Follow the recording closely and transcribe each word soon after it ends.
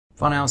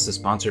Funhaus is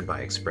sponsored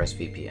by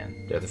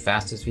ExpressVPN. They're the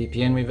fastest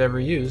VPN we've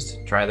ever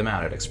used. Try them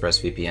out at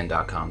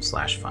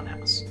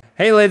expressvpn.com/funhaus.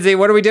 Hey, Lindsay,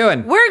 what are we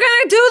doing? We're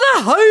gonna do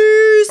the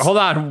heist! Hold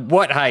on,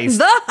 what heist?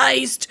 The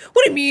heist!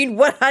 What do you mean,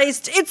 what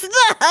heist? It's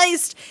the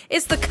heist!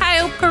 It's the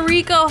Cayo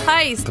Perico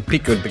heist. The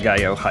Pico de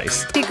Gallo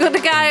heist. Pico de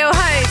Gallo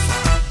heist.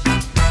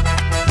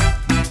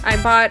 I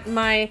bought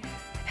my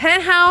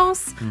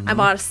penthouse, I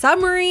bought a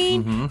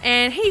submarine,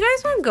 and hey, you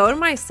guys wanna go to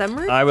my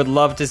submarine? I would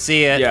love to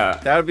see it. Yeah,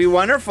 that would be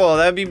wonderful.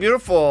 That would be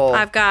beautiful.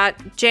 I've got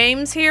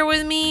James here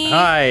with me.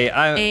 Hi,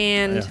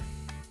 And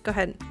go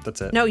ahead. That's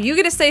it. No, you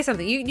get to say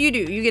something. You do.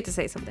 You get to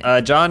say something.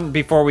 John,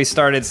 before we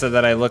started, said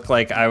that I look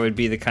like I would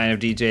be the kind of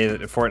DJ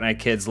that Fortnite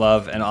kids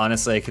love, and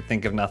honestly, I could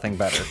think of nothing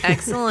better.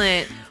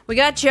 Excellent. We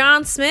got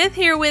John Smith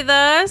here with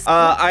us.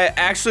 I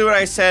actually what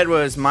I said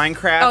was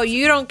Minecraft. Oh,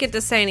 you don't get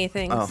to say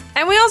anything. Oh.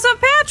 And we also have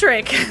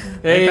Patrick.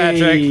 Hey,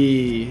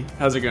 Patrick.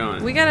 How's it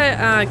going? We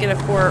gotta get a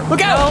fort.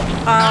 Look out!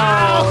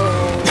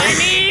 Oh. My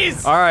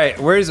knees! All right,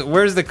 where's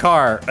the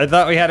car? I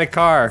thought we had a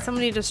car.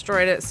 Somebody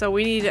destroyed it, so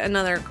we need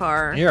another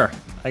car. Here,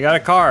 I got a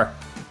car.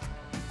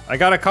 I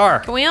got a car.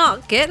 Can we all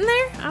get in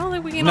there? I don't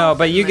think we can. No, all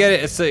but fit you in get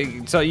there.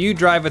 it. So you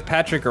drive with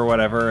Patrick or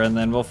whatever, and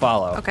then we'll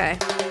follow. Okay.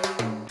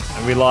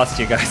 And we lost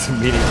you guys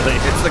immediately.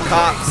 It's the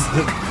cops.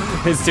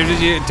 As soon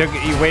as you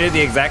waited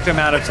the exact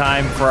amount of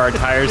time for our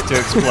tires to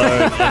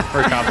explode and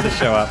for cops to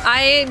show up.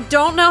 I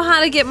don't know how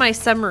to get my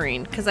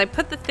submarine because I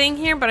put the thing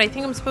here, but I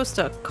think I'm supposed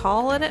to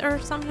call it or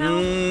somehow.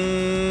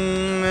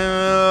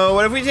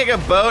 What if we take a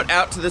boat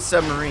out to the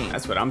submarine?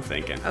 That's what I'm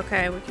thinking.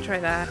 Okay, we can try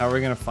that. How are we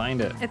gonna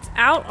find it? It's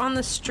out on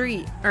the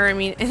street, or I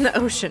mean, in the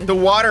ocean. The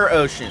water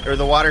ocean, or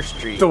the water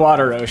street. The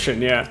water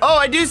ocean, yeah. Oh,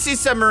 I do see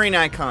submarine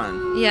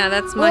icon. Yeah,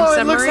 that's my Oh, it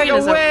submarine. looks like a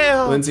is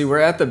whale. Lindsay, we're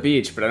at the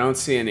beach, but I don't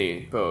see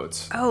any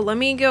boats. Oh, let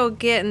me go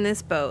get in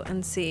this boat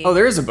and see. Oh,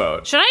 there is a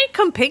boat. Should I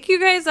come pick you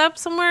guys up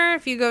somewhere?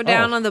 If you go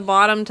down Oh. on the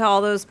bottom to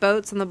all those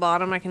boats on the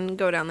bottom, I can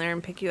go down there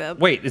and pick you up.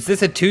 Wait, is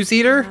this a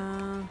two-seater?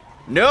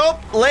 Nope,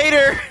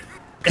 later.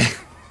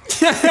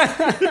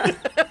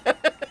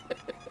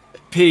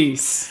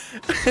 Peace.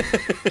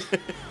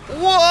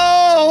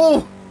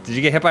 Whoa! Did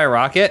you get hit by a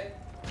rocket?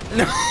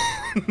 No,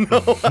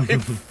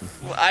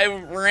 I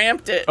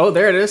ramped it. Oh,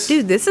 there it is.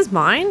 Dude, this is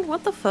mine?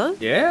 What the fuck?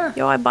 Yeah.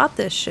 Yo, I bought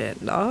this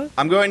shit, dog.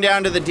 I'm going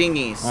down to the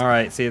dinghies. All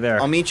right, see you there.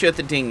 I'll meet you at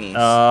the dinghies.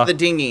 The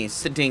dinghies.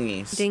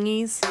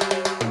 Dingies.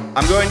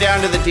 I'm going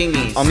down to the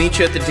dinghies. I'll meet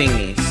you at the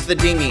dinghies. The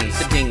dinghies.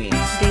 Dingies.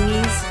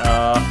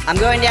 I'm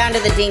going down to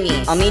the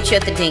dinghies. I'll meet you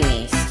at the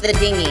dinghies. The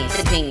dinghies.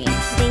 The dinghies.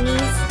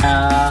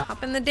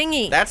 Hop in the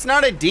dinghy. That's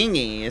not a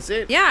dinghy, is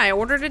it? Yeah, I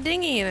ordered a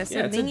dinghy and it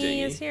said it's a dinghy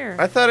dinghy. is here.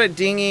 I thought a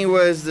dinghy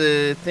was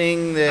the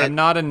thing that... I'm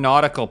not a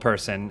nautical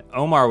person.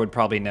 Omar would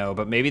probably know,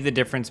 but maybe the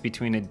difference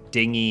between a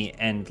dinghy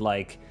and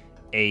like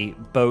a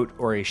boat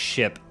or a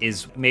ship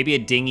is maybe a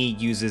dinghy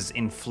uses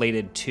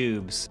inflated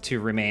tubes to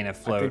remain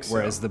afloat, so.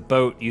 whereas the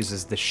boat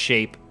uses the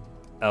shape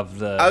of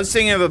the... I was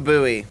thinking of a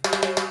buoy.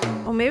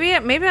 Oh, maybe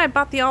I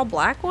bought the all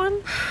black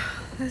one?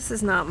 This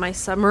is not my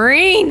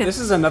submarine. This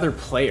is another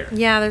player.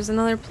 Yeah, there's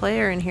another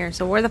player in here.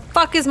 So where the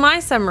fuck is my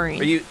submarine?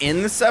 Are you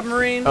in the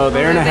submarine? Oh,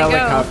 they're in a Where'd they go?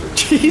 helicopter.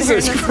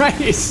 Jesus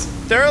Christ.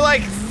 There are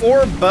like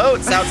 4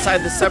 boats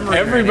outside the submarine.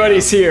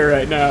 Everybody's here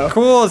right now.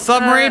 Cool,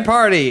 submarine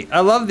party. I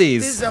love This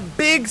these. is a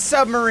big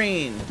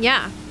submarine.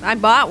 Yeah, I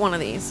bought one of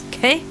these.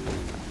 Okay?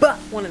 Bought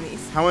one of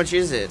these. How much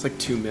is it? It's like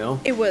 2 mil.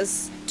 It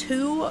was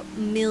 $2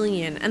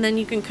 million, and then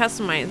you can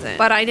customize it.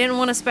 But I didn't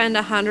want to spend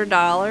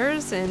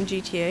 $100 in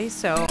GTA,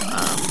 so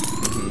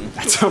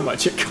That's how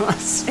much it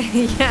costs.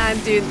 yeah,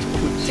 dude,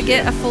 to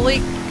get a fully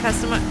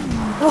customized.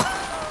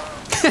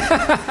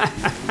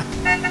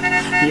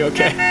 You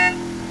okay?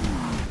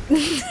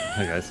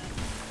 Hey guys.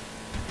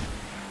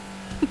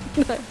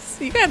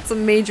 Nice. You got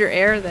some major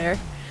air there.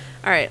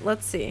 All right,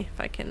 let's see if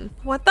I can.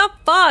 What the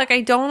fuck?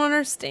 I don't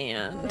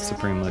understand.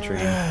 Supreme Latrine.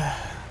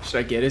 Should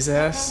I get his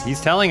ass? He's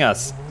telling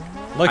us.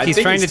 Look, I he's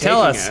think trying to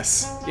tell taking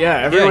us. Yeah,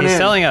 Yeah, everyone he's in.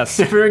 telling us.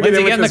 Everyone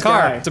Lindsay, with get in the this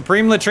car. guy.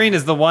 Supreme Latrine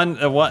is the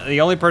the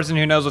only person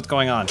who knows what's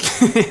going on.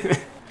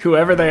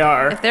 Whoever they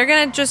are. If they're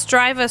gonna just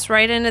drive us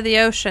right into the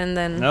ocean,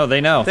 then No,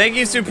 they know. Thank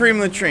you, Supreme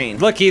Latrine.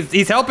 Look,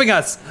 he's helping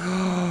us.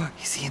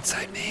 He's the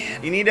inside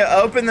man. You need to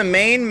open the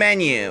main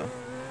menu.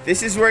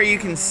 This is where you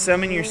can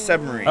summon your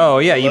submarine. Oh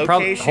yeah, you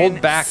probably Location-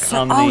 hold back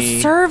on oh, the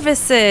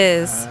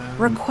services.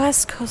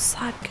 Request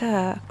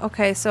Kosatka.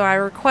 Okay, so I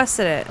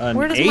requested it.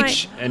 Where does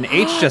an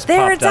H just there,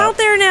 popped it's up. out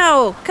there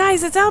now.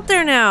 Guys, it's out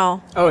there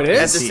now. Oh, it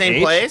At is? the The same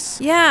H?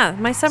 place? Yeah,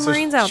 my So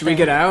submarine's out should there. we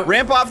get out?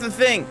 Ramp off the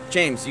thing.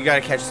 James, you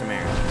gotta catch some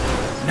air.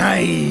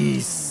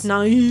 Nice.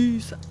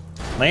 Nice.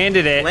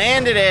 Landed it.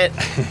 Landed it.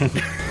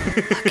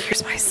 Look,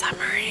 here's my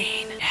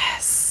submarine.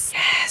 Yes.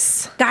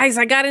 Yes. Guys,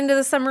 I got into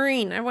the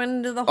submarine. I went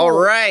into the hole. All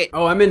right.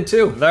 Oh, I'm in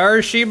too.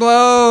 There she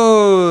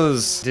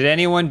blows. Did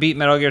anyone beat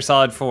Metal Gear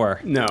Solid 4?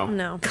 No.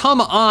 No.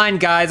 Come on,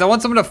 guys. I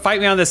want someone to fight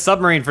me on this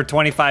submarine for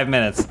 25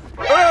 minutes.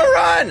 Oh,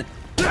 run.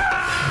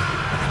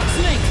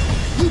 Snake,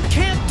 you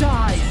can't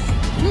die!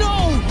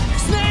 No!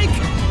 Snake!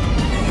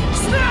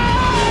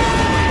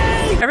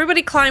 Snake! Everybody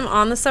everybody climb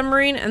on the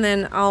submarine, and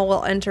then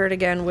we'll enter it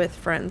again with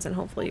friends, and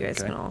hopefully you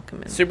guys can all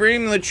come in.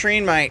 Supreme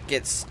Latrine might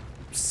get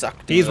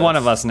sucked. He's one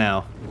of us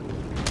now.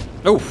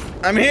 Oh.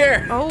 I'm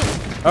here.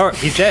 Oh,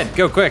 he's dead.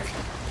 Go quick.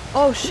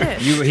 oh shit.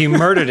 He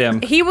murdered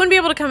him. He wouldn't be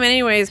able to come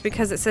anyways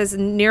because it says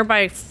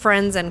nearby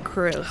friends and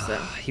crew. So.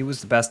 He was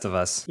the best of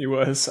us. He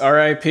was.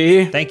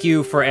 R.I.P. Thank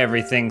you for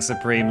everything,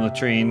 Supreme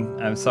Latrine.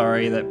 I'm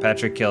sorry that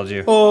Patrick killed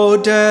you. Oh,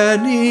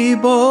 Danny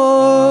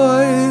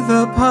boy,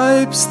 the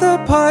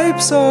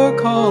pipes are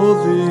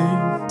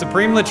calling.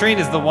 Supreme Latrine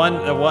is the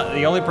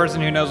only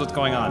person who knows what's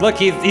going on. Look,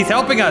 he's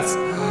helping us.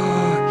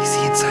 He's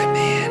the inside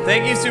man.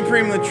 Thank you,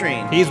 Supreme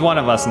Latrine. He's one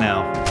of us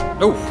now.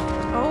 Oh.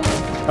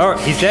 Oh,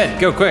 he's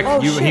dead. Go quick. Oh,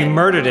 He shit.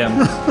 murdered him.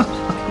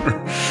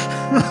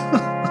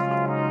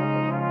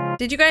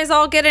 Did you guys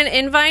all get an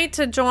invite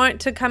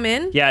to come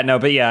in? Yeah, no,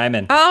 but yeah, I'm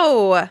in.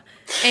 Oh,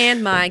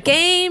 and my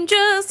game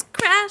just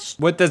crashed.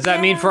 What does that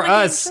mean for my game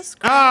us? just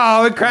crashed.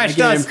 Oh, it crashed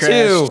us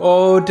too.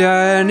 Oh,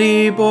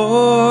 Danny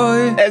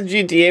boy. That's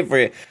GTA for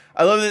you.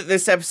 I love that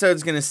this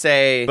episode's gonna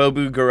say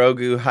Bobu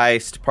Garogu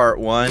Heist Part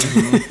 1.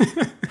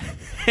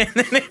 And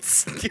then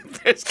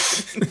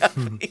there's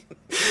nothing.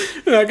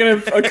 We're not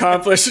gonna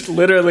accomplish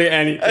literally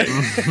anything.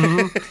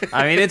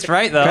 I mean, it's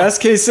right though.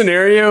 Best case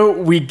scenario,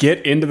 we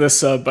get into the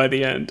sub by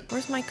the end.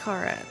 Where's my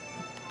car at?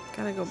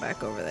 Gotta go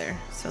back over there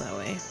so that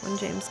way when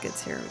James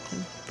gets here, we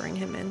can bring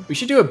him in. We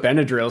should do a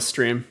Benadryl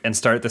stream. And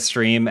start the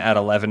stream at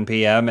 11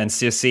 p.m. and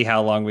just see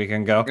how long we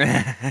can go.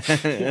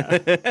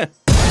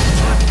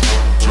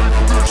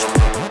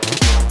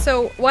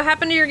 So, what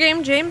happened to your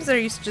game, James? Are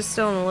you just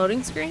still on the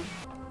loading screen?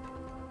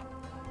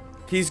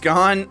 He's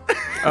gone.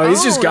 Oh,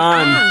 he's just Oh,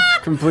 gone.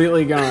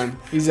 Completely gone.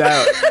 He's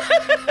out.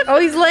 Oh,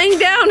 he's laying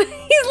down. He's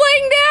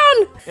laying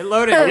down. It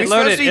loaded. Are we It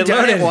supposed loaded. to be It done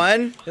loaded. at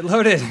 1? It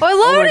loaded. Oh, I Oh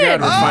my loaded.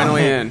 god, we're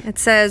finally in. It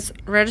says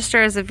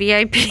register as a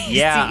VIP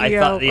Yeah, I CEO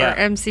thought- yeah. or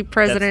MC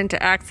president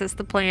to access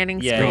the planning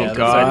Yeah, screen. yeah, that's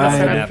God. what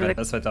Set up for happened. the-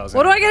 That's what I thought was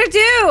What do I gonna gotta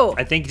do?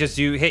 I think just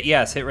you hit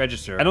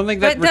register. I don't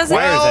think that But does it-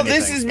 requires Well, anything.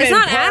 this has It's been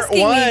not part asking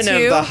me 1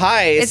 to. of the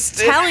heist. It's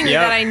telling me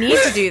Yep. that I need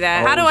to do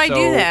that. How do I do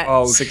so- that?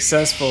 Oh,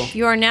 Successful.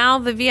 You are now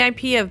the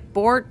VIP of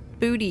Bort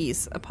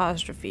Booties,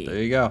 apostrophe. There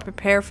you go.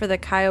 Prepare for the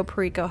Cayo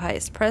Perico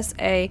heist. Press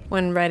A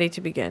when ready to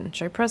begin.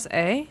 Should I press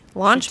A?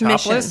 Launch She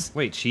mission. topless?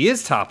 Wait, she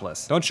is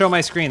topless. Don't show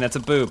my screen. That's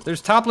a boob.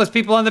 There's topless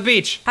people on the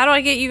beach. How do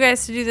I get you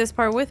guys to do this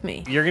part with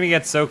me? You're gonna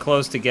get so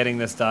close to getting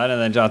this done, and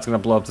then John's gonna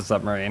blow up the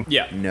submarine.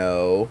 Yeah.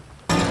 No.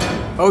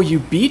 Oh, you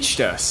beached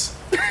us.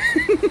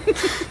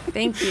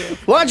 Thank you.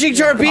 Launching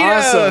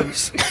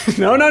torpedoes! Awesome.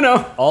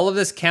 No. All of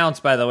this counts,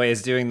 by the way,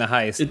 as doing the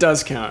heist. It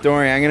does count. Don't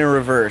worry, I'm gonna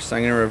reverse.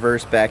 I'm gonna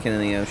reverse back into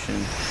the ocean.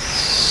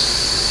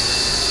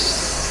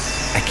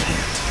 I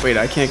can't. Wait,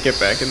 I can't get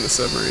back in the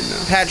submarine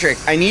now. Patrick,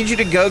 I need you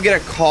to go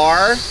get a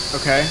car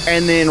Okay.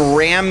 and then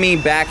ram me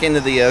back into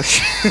the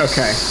ocean.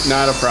 Okay.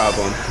 Not a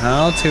problem.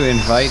 How to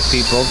invite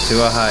people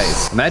to a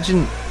heist.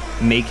 Imagine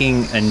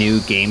making a new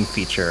game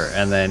feature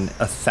and then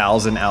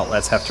 1,000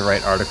 outlets have to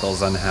write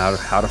articles on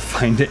how to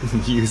find it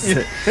and use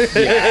it.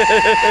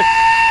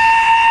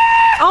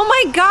 Oh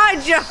my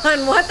god,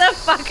 John, what the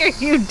fuck are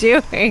you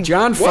doing?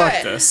 John What?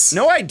 fucked us.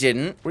 No, I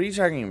didn't. What are you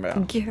talking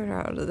about? Get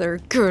out of there.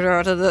 Get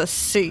out of the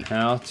seat.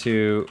 How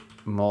to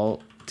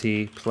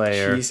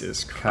multiplayer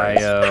Jesus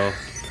Christ. Cayo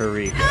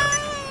Perico.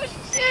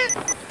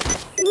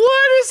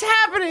 What is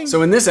happening? So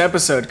when this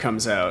episode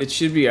comes out, it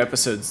should be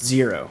episode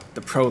 0,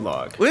 the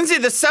prologue. Lindsay,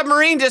 the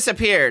submarine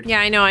disappeared. Yeah,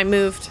 I know, I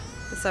moved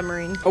the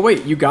submarine. Oh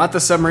wait, you got the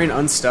submarine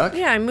unstuck?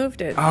 Yeah, I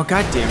moved it. Oh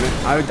god damn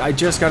it. I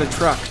just got a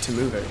truck to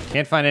move it.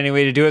 Can't find any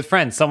way to do it with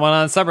friends. Someone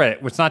on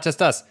subreddit. It's not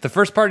just us. The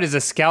first part is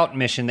a scout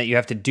mission that you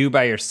have to do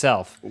by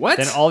yourself. What?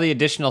 Then all the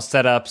additional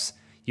setups,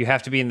 you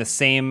have to be in the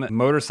same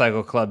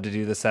motorcycle club to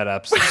do the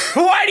setups.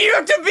 Why do you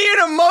have to be in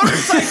a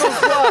motorcycle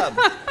club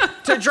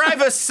to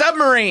drive a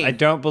submarine? I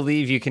don't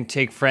believe you can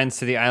take friends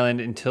to the island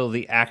until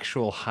the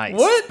actual heist.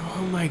 What?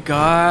 Oh my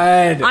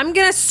god. I'm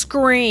gonna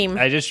scream.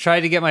 I just tried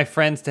to get my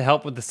friends to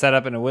help with the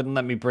setup and it wouldn't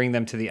let me bring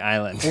them to the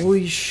island.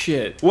 Holy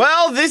shit.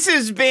 Well, this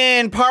has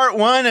been part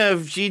 1 of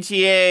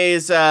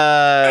GTA's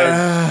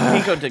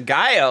Pico de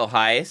Gallo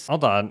heist.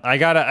 Hold on. I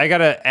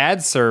gotta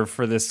ad serve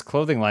for this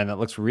clothing line that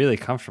looks really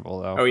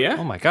comfortable though. Oh, yeah?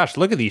 Oh my gosh,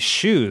 look at these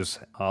shoes.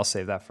 I'll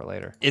save that for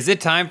later. Is it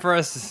time for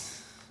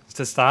us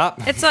to stop?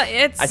 It's I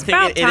think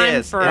about it time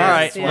is. for All us. All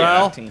right, yeah.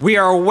 well, we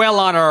are well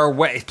on our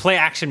way. Play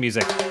action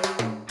music.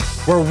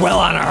 We're well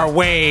on our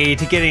way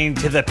to getting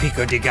to the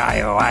Pico de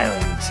Gallo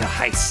Island to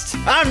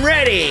heist. I'm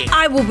ready.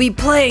 I will be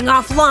playing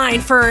offline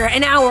for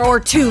an hour or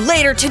two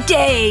later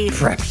today.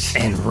 Prepped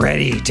and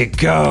ready to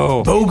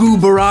go. Bogu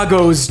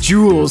Barago's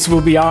jewels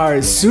will be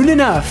ours soon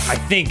enough. I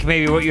think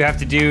maybe what you have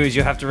to do is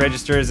you have to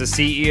register as a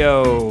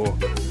CEO.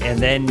 And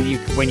then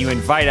when you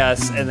invite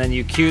us and then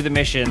you queue the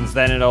missions,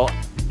 then it'll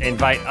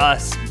invite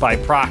us by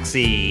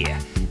proxy.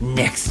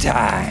 Next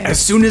time.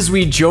 As soon as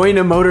we join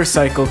a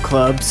motorcycle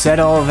club, set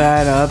all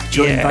that up,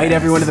 invite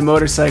everyone to the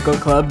motorcycle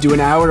club, do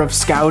an hour of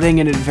scouting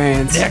in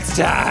advance. Next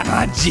time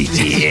on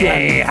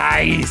GTA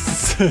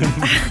Heist.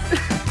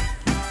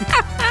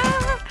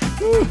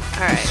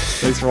 right.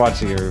 Thanks for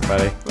watching,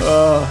 everybody.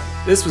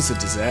 This was a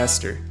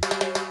disaster.